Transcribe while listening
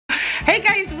Hey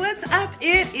guys, what's up?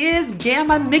 It is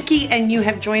Gamma Mickey and you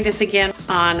have joined us again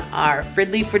on our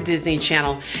Fridley for Disney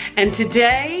channel. And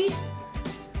today,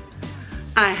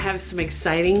 I have some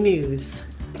exciting news.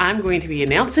 I'm going to be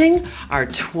announcing our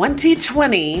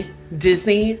 2020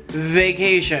 Disney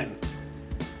vacation.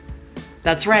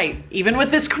 That's right, even with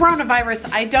this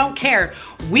coronavirus, I don't care.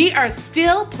 We are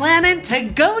still planning to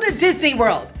go to Disney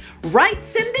World. Right,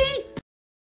 Cindy?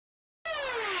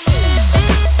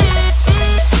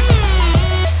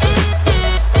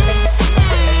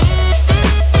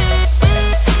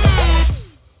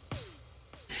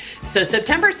 So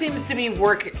September seems to be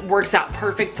works out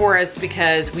perfect for us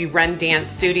because we run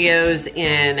dance studios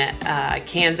in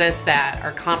Kansas that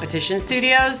are competition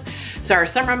studios. So our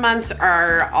summer months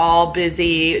are all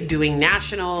busy doing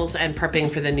nationals and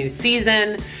prepping for the new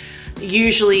season.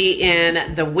 Usually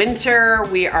in the winter,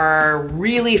 we are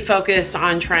really focused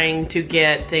on trying to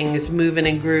get things moving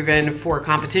and grooving for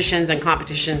competitions, and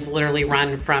competitions literally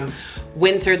run from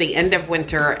winter, the end of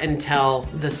winter, until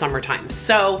the summertime.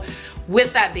 So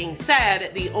with that being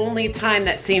said, the only time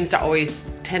that seems to always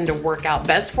tend to work out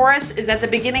best for us is at the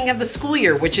beginning of the school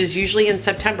year, which is usually in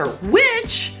September,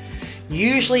 which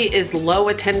usually is low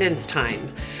attendance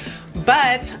time.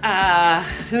 But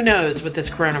who knows with this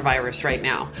coronavirus right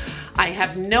now. I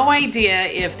have no idea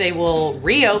if they will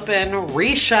reopen,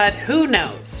 reshut, who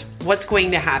knows what's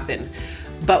going to happen.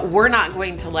 But we're not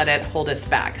going to let it hold us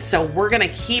back. So we're gonna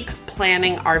keep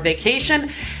planning our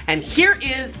vacation, and here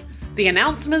is the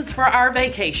announcements for our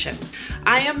vacation.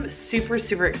 I am super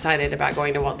excited about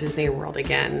going to Walt Disney World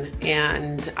again,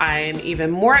 and I'm even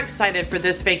more excited for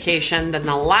this vacation than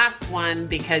the last one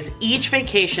because each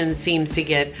vacation seems to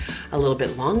get a little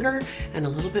bit longer and a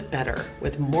little bit better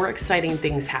with more exciting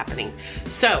things happening.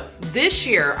 So this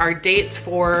year, our dates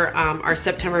for our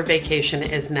September vacation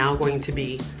is now going to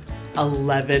be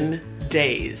 11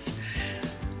 days.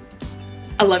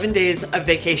 11 days of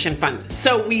vacation fun.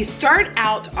 So we start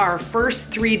out our first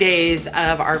 3 days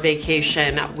of our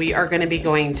vacation. We are gonna be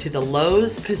going to the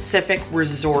Lowe's Pacific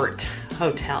Resort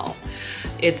Hotel.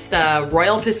 It's the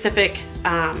Royal Pacific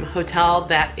Hotel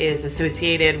that is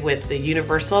associated with the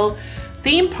Universal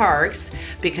theme parks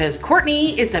because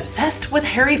Courtney is obsessed with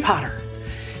Harry Potter.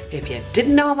 If you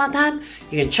didn't know about that,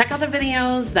 you can check out the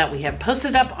videos that we have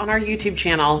posted up on our YouTube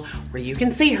channel where you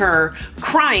can see her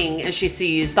crying as she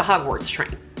sees the Hogwarts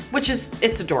train, which is,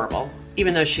 it's adorable,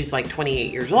 even though she's like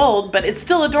 28 years old, but it's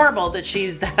still adorable that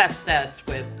she's that obsessed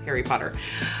with Harry Potter.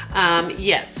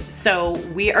 Yes, so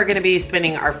we are gonna be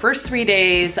spending our first 3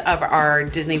 days of our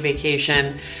Disney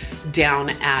vacation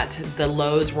down at the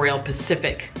Lowe's Royal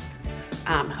Pacific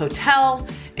Hotel,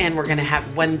 and we're gonna have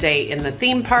 1 day in the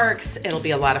theme parks. It'll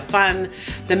be a lot of fun.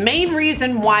 The main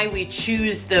reason why we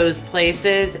choose those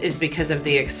places is because of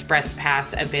the express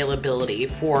pass availability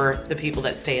for the people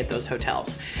that stay at those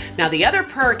hotels. Now the other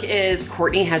perk is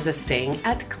Courtney has us staying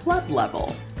at club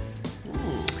level.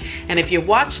 And if you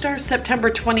watched our September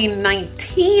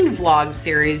 2019 vlog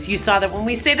series, you saw that when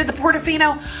we stayed at the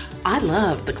Portofino, I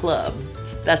love the club.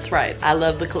 That's right, I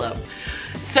love the club.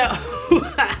 So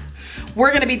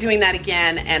we're gonna be doing that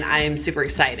again, and I am super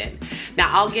excited. Now,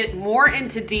 I'll get more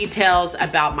into details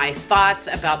about my thoughts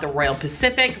about the Royal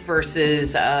Pacific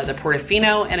versus the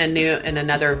Portofino in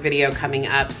another video coming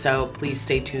up, so please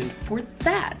stay tuned for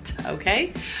that,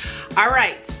 okay? All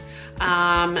right,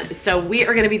 so we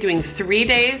are gonna be doing 3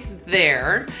 days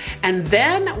there, and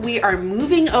then we are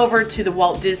moving over to the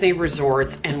Walt Disney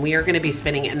Resorts, and we are gonna be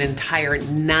spending an entire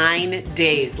 9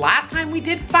 days. Last time we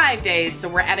did 5 days, so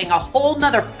we're adding a whole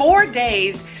nother 4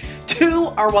 days to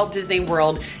our Walt Disney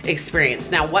World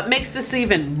experience. Now, what makes this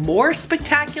even more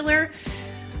spectacular?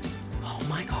 Oh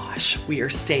my gosh, we are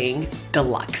staying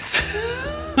deluxe.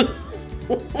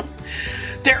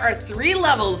 There are 3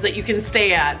 levels that you can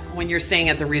stay at when you're staying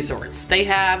at the resorts. They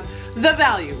have the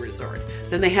value resort,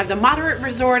 then they have the moderate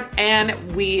resort, and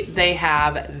they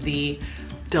have the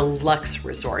deluxe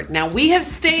resort. Now we have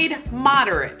stayed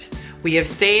moderate, we have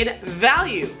stayed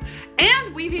value,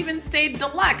 and we've even stayed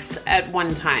deluxe at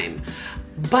one time.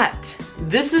 But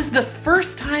this is the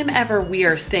first time ever we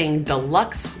are staying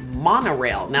deluxe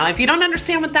monorail. Now, if you don't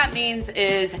understand what that means,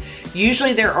 is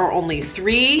usually there are only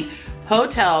 3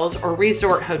 hotels or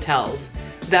resort hotels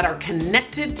that are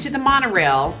connected to the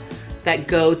monorail that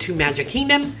go to Magic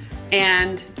Kingdom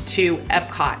and to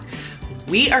Epcot.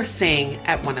 We are staying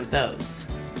at one of those.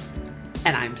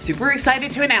 And I'm super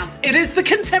excited to announce it is the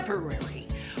Contemporary.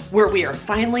 where we are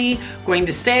finally going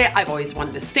to stay. I've always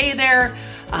wanted to stay there.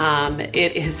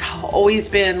 It has always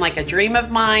been like a dream of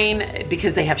mine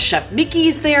because they have Chef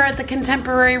Mickey's there at the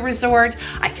Contemporary Resort.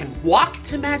 I can walk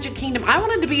to Magic Kingdom. I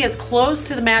wanted to be as close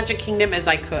to the Magic Kingdom as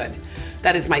I could.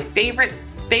 That is my favorite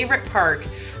park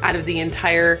out of the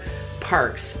entire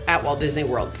parks at Walt Disney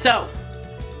World. So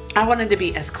I wanted to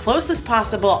be as close as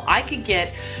possible I could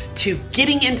get to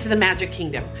getting into the Magic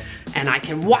Kingdom, and I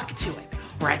can walk to it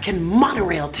or I can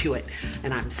monorail to it,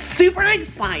 and I'm super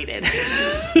excited.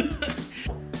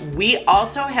 We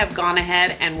also have gone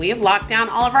ahead and we have locked down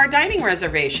all of our dining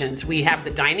reservations. We have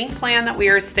the dining plan that we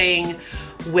are staying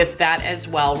with that as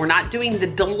well. We're not doing the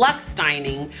deluxe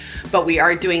dining, but we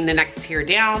are doing the next tier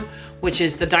down, which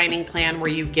is the dining plan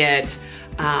where you get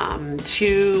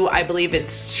two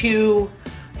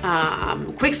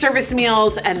quick service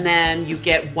meals, and then you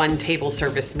get one table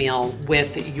service meal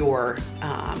with your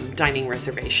dining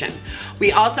reservation.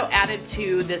 We also added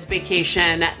to this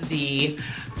vacation the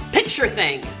picture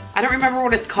thing. I don't remember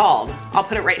what it's called. I'll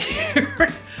put it right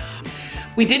here.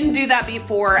 We didn't do that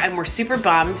before, and we're super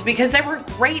bummed because there were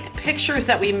great pictures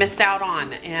that we missed out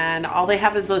on, and all they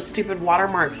have is those stupid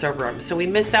watermarks over them. So we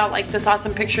missed out like this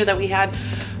awesome picture that we had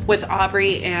with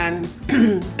Aubrey and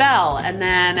Belle, and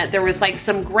then there was like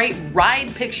some great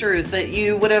ride pictures that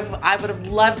I would have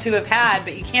loved to have had,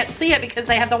 but you can't see it because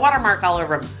they have the watermark all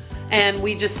over them. And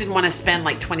we just didn't want to spend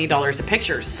like $20 a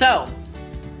picture. So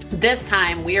this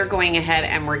time we are going ahead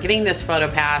and we're getting this photo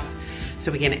pass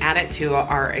so we can add it to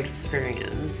our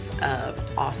experience of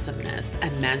awesomeness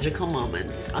and magical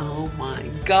moments. Oh my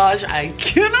gosh, I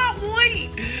cannot wait.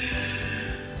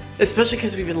 Especially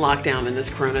because we've been locked down in this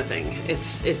Corona thing.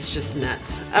 It's just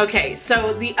nuts. Okay,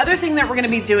 so the other thing that we're gonna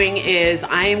be doing is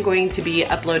I am going to be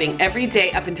uploading every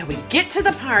day up until we get to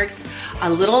the parks, a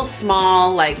little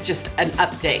small, like just an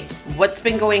update. What's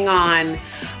been going on,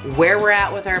 where we're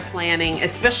at with our planning,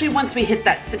 especially once we hit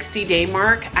that 60-day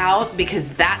mark out, because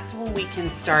that's when we can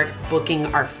start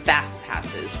booking our fast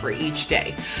passes for each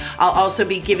day. I'll also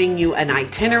be giving you an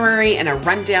itinerary and a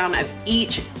rundown of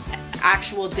each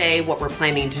actual day, what we're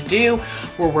planning to do,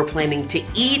 where we're planning to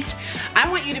eat. I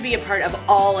want you to be a part of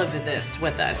all of this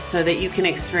with us so that you can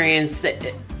experience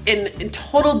the in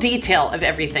total detail of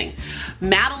everything.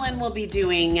 Madeline will be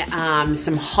doing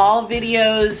some haul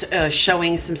videos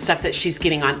showing some stuff that she's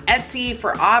getting on Etsy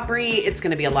for Aubrey. It's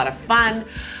gonna be a lot of fun.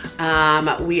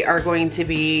 We are going to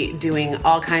be doing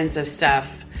all kinds of stuff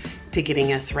to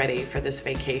getting us ready for this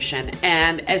vacation.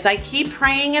 And as I keep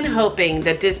praying and hoping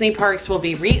that Disney parks will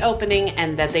be reopening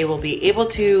and that they will be able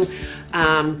to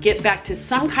get back to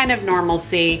some kind of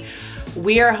normalcy,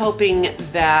 we are hoping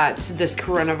that this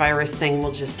coronavirus thing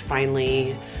will just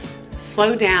finally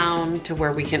slow down to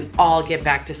where we can all get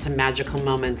back to some magical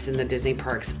moments in the Disney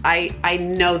parks. I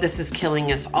know this is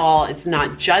killing us all. It's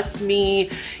not just me,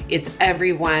 it's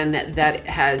everyone that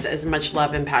has as much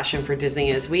love and passion for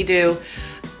Disney as we do.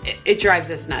 It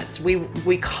drives us nuts.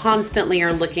 We constantly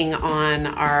are looking on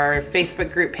our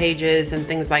Facebook group pages and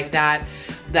things like that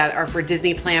that are for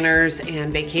Disney planners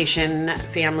and vacation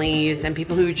families and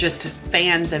people who are just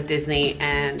fans of Disney,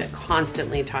 and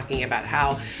constantly talking about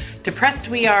how depressed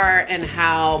we are and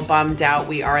how bummed out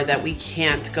we are that we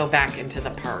can't go back into the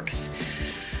parks.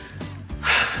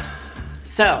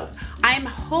 So I'm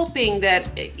hoping that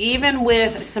even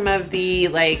with some of the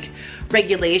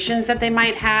regulations that they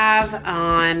might have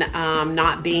on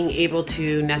not being able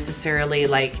to necessarily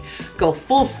go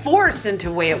full force into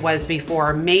the way it was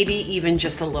before, maybe even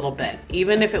just a little bit,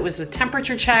 even if it was with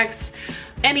temperature checks,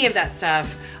 any of that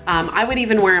stuff, I would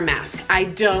even wear a mask. I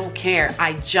don't care.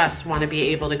 I just want to be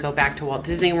able to go back to Walt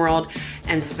Disney World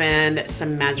and spend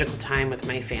some magical time with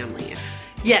my family.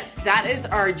 Yes, that is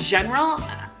our general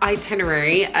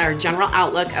itinerary, our general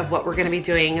outlook of what we're going to be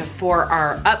doing for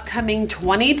our upcoming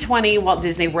 2020 Walt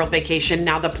Disney World Vacation.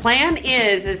 Now the plan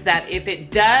is that if it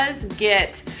does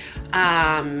get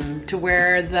to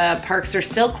where the parks are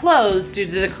still closed due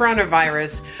to the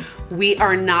coronavirus, we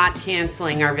are not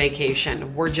canceling our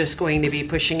vacation. We're just going to be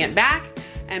pushing it back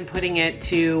and putting it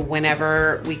to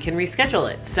whenever we can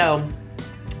reschedule it. So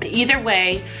either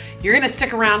way, you're gonna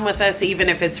stick around with us, even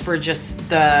if it's for just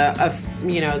the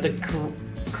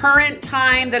current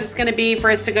time that it's gonna be for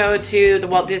us to go to the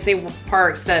Walt Disney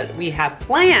parks that we have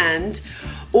planned,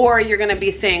 or you're gonna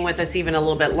be staying with us even a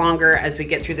little bit longer as we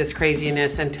get through this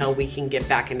craziness until we can get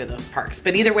back into those parks.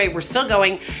 But either way, we're still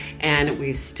going, and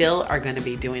we still are gonna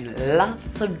be doing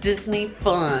lots of Disney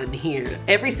fun here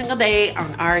every single day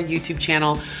on our YouTube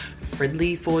channel,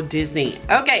 Friendly for Disney.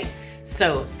 Okay.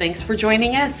 So thanks for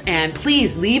joining us, and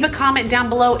please leave a comment down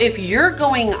below if you're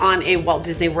going on a Walt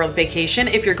Disney World vacation,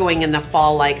 if you're going in the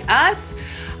fall like us.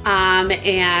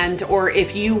 or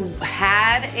if you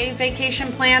had a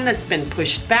vacation plan that's been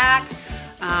pushed back,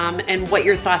 and what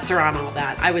your thoughts are on all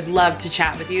that. I would love to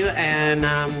chat with you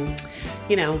and,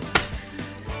 you know,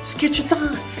 just get your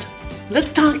thoughts.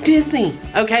 Let's talk Disney,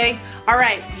 okay? All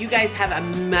right, you guys have a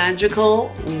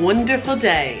magical, wonderful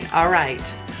day. All right,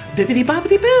 bippity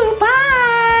boppity boo,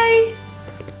 bye.